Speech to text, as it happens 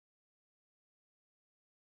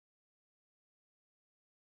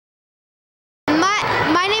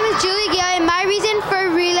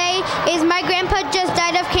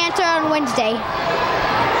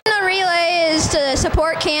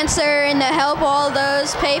cancer and to help all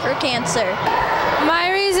those pay for cancer.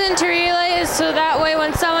 My reason to relay is so that way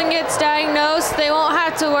when someone gets diagnosed, they won't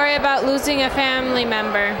have to worry about losing a family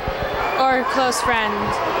member or close friend.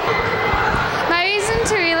 My reason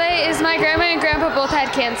to relay is my grandma and grandpa both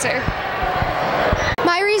had cancer.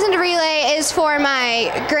 My reason to relay is for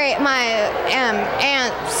my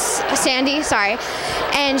aunt Sandy,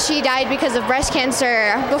 and she died because of breast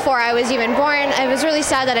cancer before I was even born. I was really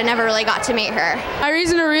sad that I never really got to meet her. My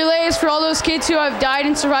reason to relay is for all those kids who have died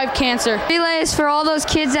and survived cancer. Relay is for all those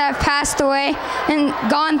kids that have passed away and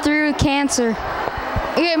gone through cancer.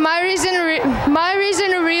 Okay, my reason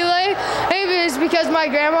to relay is because my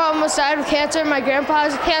grandma almost died of cancer, and my grandpa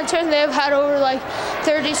has cancer, and they've had over like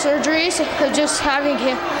 30 surgeries of just having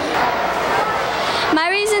cancer. My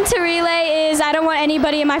reason to relay is I don't want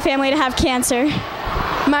anybody in my family to have cancer.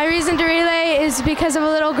 My reason to relay is because of a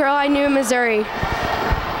little girl I knew in Missouri.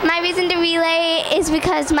 My reason to relay is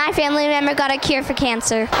because my family member got a cure for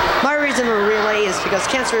cancer. My reason to relay is because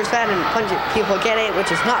cancer is bad and a bunch of people get it,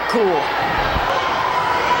 which is not cool.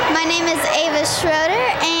 My name is Ava Schroeder,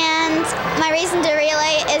 and my reason to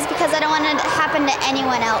relay is because I don't want it to happen to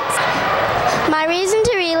anyone else. My reason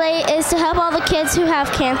to relay is to help all the kids who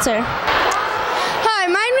have cancer. Hi,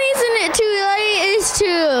 my reason to relay is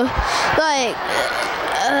to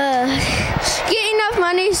get enough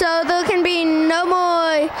money so there can be no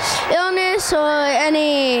more illness or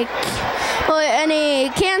any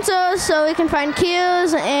cancer, so we can find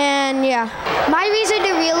cures, and yeah. My reason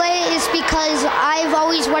to relay is because I've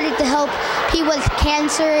always wanted to help people with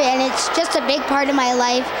cancer, and it's just a big part of my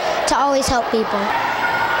life to always help people.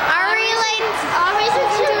 Our reason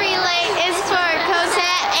to relay is for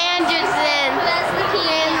Cosette, Anderson. That's the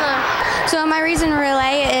key. So my reason to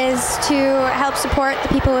relay is to help support the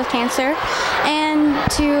people with cancer and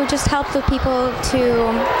to just help the people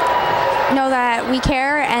to know that we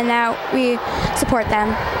care and that we support them.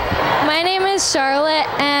 My name is Charlotte,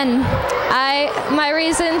 and my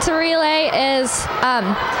reason to relay is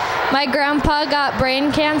my grandpa got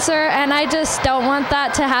brain cancer, and I just don't want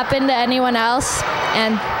that to happen to anyone else.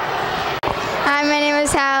 And Hi, my name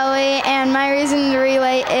is Hallie, and my reason to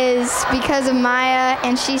relay is because of Maya,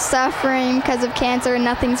 and she's suffering because of cancer and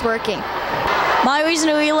nothing's working. My reason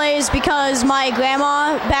to relay is because my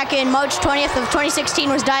grandma, back in March 20th of 2016,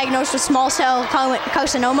 was diagnosed with small cell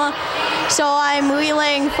carcinoma, so I'm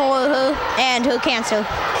relaying for her and her cancer.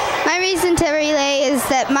 My reason to relay is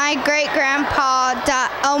that my great-grandpa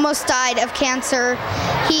almost died of cancer.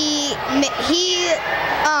 He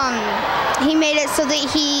made it so that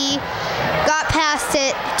he got past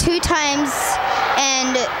it 2 times,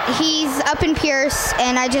 and he's up in Pierce,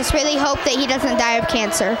 and I just really hope that he doesn't die of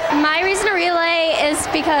cancer. My reason to relay is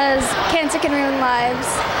because cancer can ruin lives,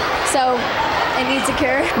 so it needs a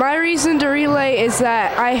cure. My reason to relay is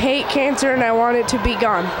that I hate cancer and I want it to be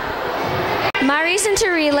gone. My reason to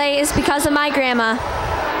relay is because of my grandma.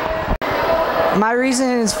 My reason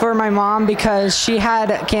is for my mom because she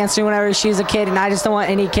had cancer whenever she was a kid, and I just don't want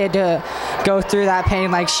any kid to go through that pain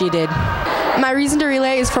like she did. My reason to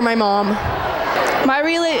relay is for my mom. My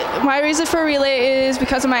reason for relay is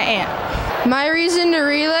because of my aunt. My reason to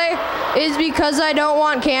relay is because I don't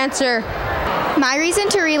want cancer. My reason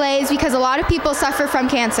to relay is because a lot of people suffer from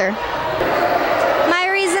cancer. My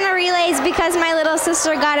reason to relay is because my little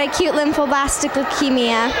sister got acute lymphoblastic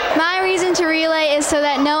leukemia. My reason to relay is so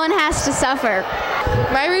that no one has to suffer.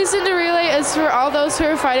 My reason to relay is for all those who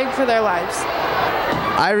are fighting for their lives.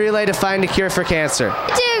 I relay to find a cure for cancer.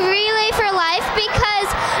 To relay for life because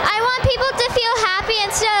I want people to feel happy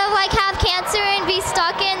instead of have cancer and be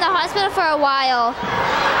stuck in the hospital for a while.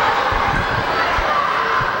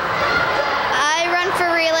 I run for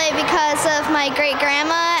relay because of my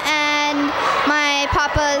great-grandma and my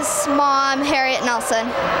papa's mom, Harriet Nelson.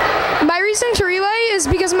 My reason to relay is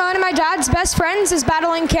because one of my dad's best friends is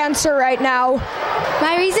battling cancer right now.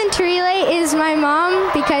 My reason to relay is my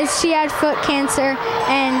mom because she had foot cancer,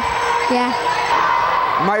 and yeah.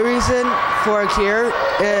 My reason for a cure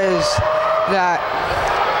is that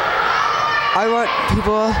I want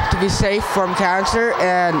people to be safe from cancer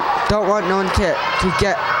and don't want no one to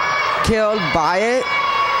get killed by it,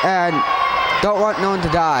 and don't want no one to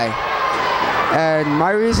die. And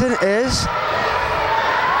my reason is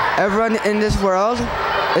everyone in this world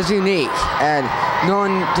is unique, and no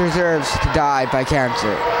one deserves to die by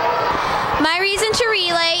cancer. My reason to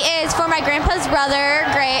relay is for my grandpa's brother,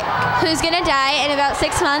 Greg, who's gonna die in about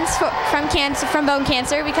 6 months from bone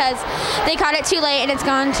cancer because they caught it too late and it's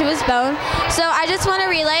gone to his bone. So I just want to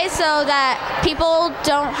relay so that people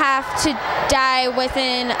don't have to die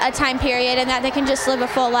within a time period and that they can just live a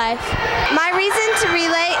full life. My reason to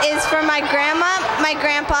relay is for my grandma, my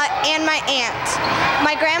grandpa, and my aunt.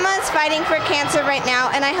 My grandma is fighting for cancer right now,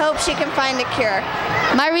 and I hope she can find a cure.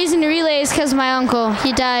 My reason to relay is because my uncle,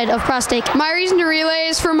 he died of prostate. My reason to relay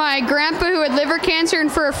is for my grandpa who had liver cancer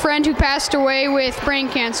and for a friend who passed away with brain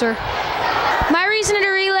cancer. My reason to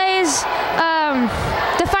relay is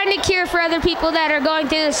to find a cure for other people that are going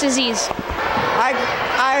through this disease.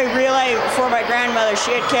 I relay for my grandmother.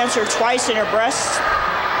 She had cancer twice in her breast,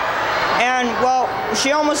 and well,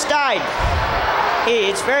 she almost died.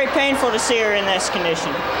 It's very painful to see her in this condition.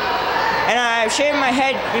 And I've shaved my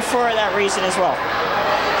head before that reason as well.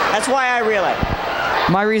 That's why I relay.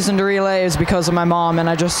 My reason to relay is because of my mom, and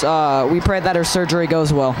we pray that her surgery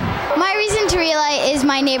goes well. My reason to relay is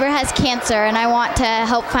my neighbor has cancer and I want to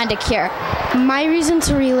help find a cure. My reason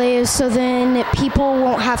to relay is so then people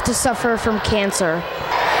won't have to suffer from cancer.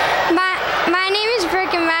 My name is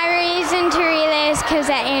Brooke, and my reason to relay is because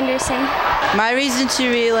at Anderson. My reason to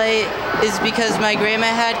relay is because my grandma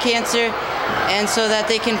had cancer, and so that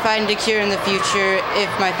they can find a cure in the future if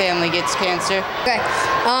my family gets cancer. Okay,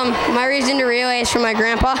 my reason to relay is for my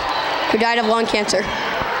grandpa who died of lung cancer.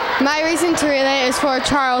 My reason to relay is for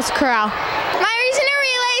Charles Corral. My reason to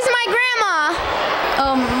relay is my grandma.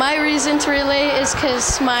 My reason to relay is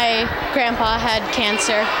because my grandpa had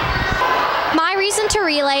cancer. My reason to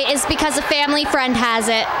relay is because a family friend has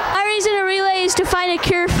it. My reason to relay is to find a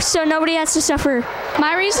cure so nobody has to suffer.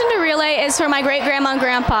 My reason to relay is for my great-grandma and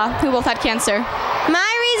grandpa who both had cancer.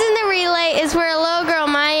 My reason to relay is for a little girl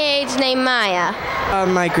my age named Maya.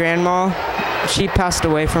 My grandma, she passed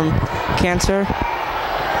away from cancer.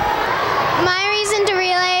 My reason to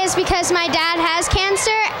relay is because my dad has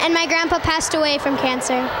cancer and my grandpa passed away from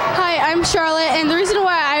cancer. Hi, I'm Charlotte, and the reason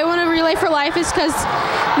why I want to relay for life is because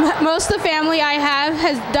most of the family I have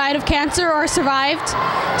has died of cancer or survived,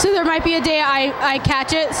 so there might be a day I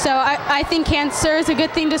catch it, so I think cancer is a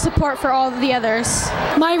good thing to support for all of the others.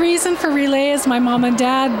 My reason for relay is my mom and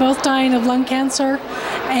dad both dying of lung cancer,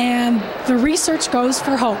 and the research goes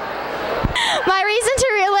for hope. My reason to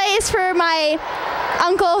relay is for my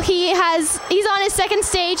uncle. He's on his second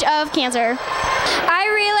stage of cancer. I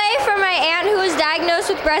relay for my aunt who was diagnosed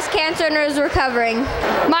with breast cancer and is recovering.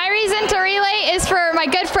 My reason to relay is for my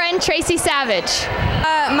good friend Tracy Savage.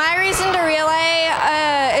 My reason to relay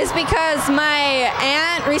is because my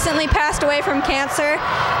aunt recently passed away from cancer,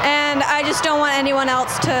 and I just don't want anyone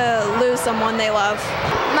else to lose someone they love.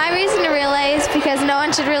 My reason to relay is because no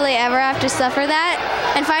one should really ever have to suffer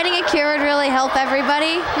that, and finding a cure would really help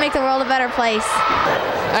everybody, make the world a better place.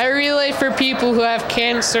 I relay for people who have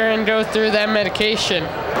cancer and go through that medication.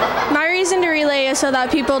 My reason to relay is so that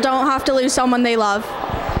people don't have to lose someone they love.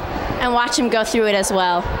 And watch them go through it as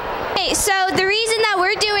well. Okay, so the reason that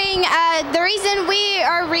we're doing, the reason we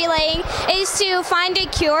are relaying is to find a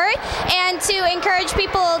cure and to encourage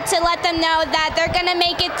people to let them know that they're going to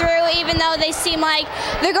make it through even though they seem like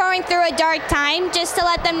they're going through a dark time, just to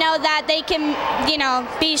let them know that they can,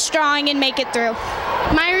 be strong and make it through.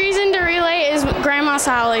 My reason to relay is Grandma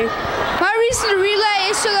Sally. My reason to relay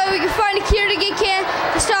is so that we can find a cure to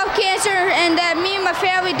stop cancer, and that me and my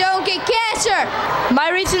family don't get cancer. My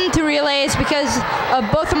reason to relay is because of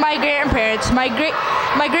both of my grandparents. My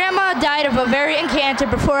grandma died of ovarian cancer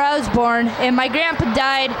before I was born, and my grandpa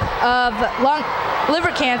died of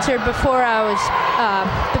liver cancer before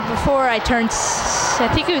I turned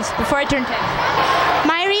 10.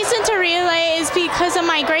 My reason to relay is because of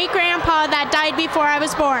my great-grandpa that died before I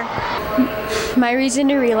was born. My reason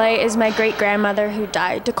to relay is my great-grandmother who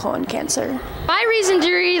died to colon cancer. My reason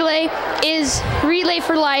to relay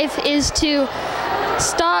for life is to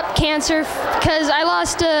stop cancer, because I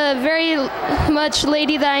lost a very much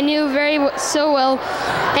lady that I knew so well,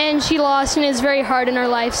 and she lost, and it's very hard in our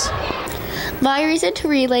lives. My reason to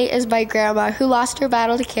relay is my grandma who lost her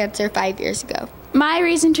battle to cancer 5 years ago. My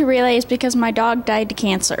reason to relay is because my dog died to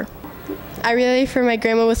cancer. I relay for my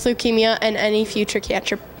grandma with leukemia and any future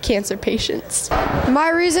cancer patients. My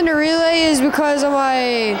reason to relay is because of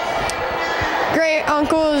my great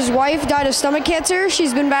uncle's wife died of stomach cancer.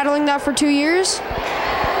 She's been battling that for 2 years.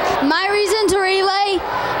 My reason to relay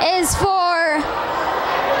is for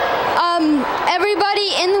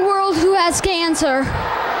everybody in the world who has cancer.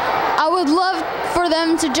 I would love for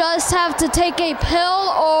them to just have to take a pill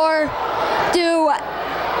or do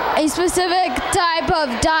a specific type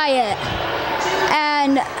of diet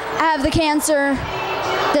and have the cancer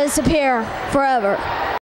disappear forever.